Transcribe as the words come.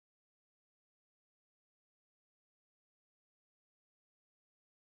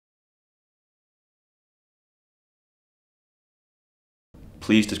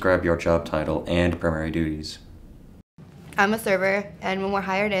Please describe your job title and primary duties. I'm a server, and when we're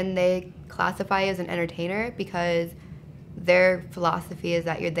hired in, they classify you as an entertainer because their philosophy is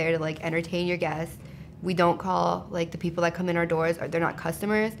that you're there to like entertain your guests. We don't call like the people that come in our doors, or they're not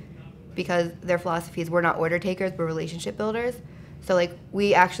customers, because their philosophy is we're not order takers, we're relationship builders. So like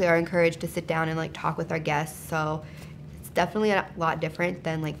we actually are encouraged to sit down and like talk with our guests. So it's definitely a lot different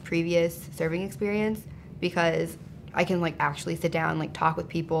than like previous serving experience, because I can like actually sit down and like talk with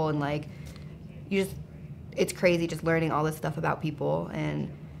people, and like it's crazy just learning all this stuff about people.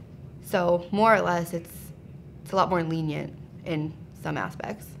 And so more or less it's a lot more lenient in some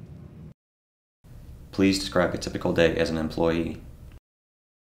aspects. Please describe a typical day as an employee.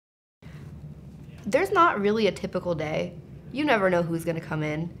 There's not really a typical day. You never know who's gonna come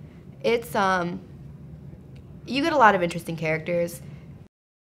in. It's you get a lot of interesting characters.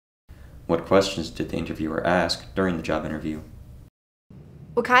 What questions did the interviewer ask during the job interview?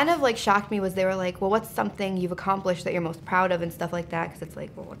 What kind of like shocked me was they were like, well, what's something you've accomplished that you're most proud of and stuff like that? Because it's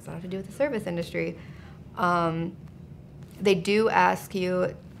like, well, what's that have to do with the service industry? They do ask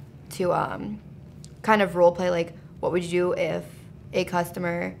you to kind of role play, like, what would you do if a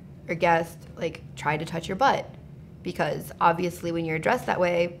customer or guest like tried to touch your butt? Because obviously when you're dressed that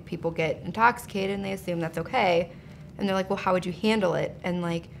way, people get intoxicated and they assume that's okay. And they're like, well, how would you handle it? And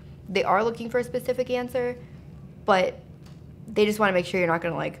like, they are looking for a specific answer, but they just want to make sure you're not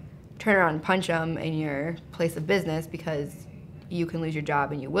going to like turn around and punch them in your place of business, because you can lose your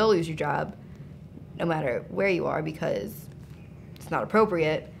job, and you will lose your job no matter where you are, because it's not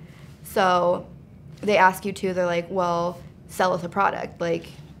appropriate. So they ask you to, they're like, well, sell us a product. Like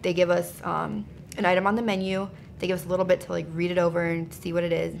they give us an item on the menu. They give us a little bit to like read it over and see what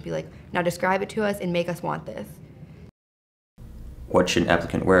it is and be like, now describe it to us and make us want this. What should an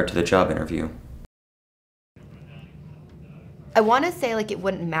applicant wear to the job interview? I want to say like it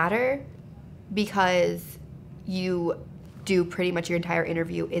wouldn't matter, because you do pretty much your entire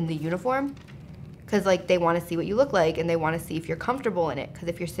interview in the uniform, because like they want to see what you look like and they want to see if you're comfortable in it. Because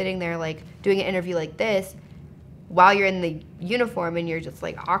if you're sitting there like doing an interview like this while you're in the uniform and you're just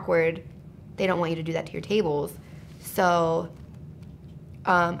like awkward, they don't want you to do that to your tables. So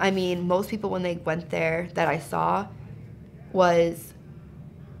I mean, most people when they went there that I saw was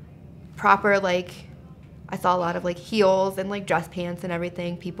proper, like I saw a lot of like heels and like dress pants and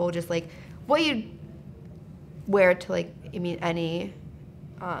everything. People just like what you'd wear to like, I mean, any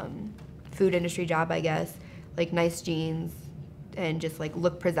food industry job, I guess. Like nice jeans and just like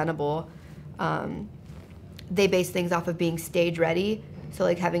look presentable. They base things off of being stage ready. So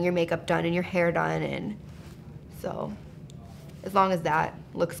like having your makeup done and your hair done, and so as long as that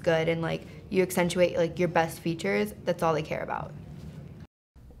looks good and like you accentuate like your best features, that's all they care about.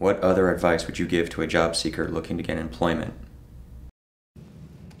 What other advice would you give to a job seeker looking to get employment?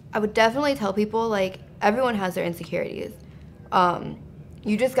 I would definitely tell people like everyone has their insecurities.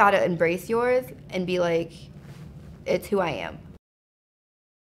 You just gotta embrace yours and be like, it's who I am.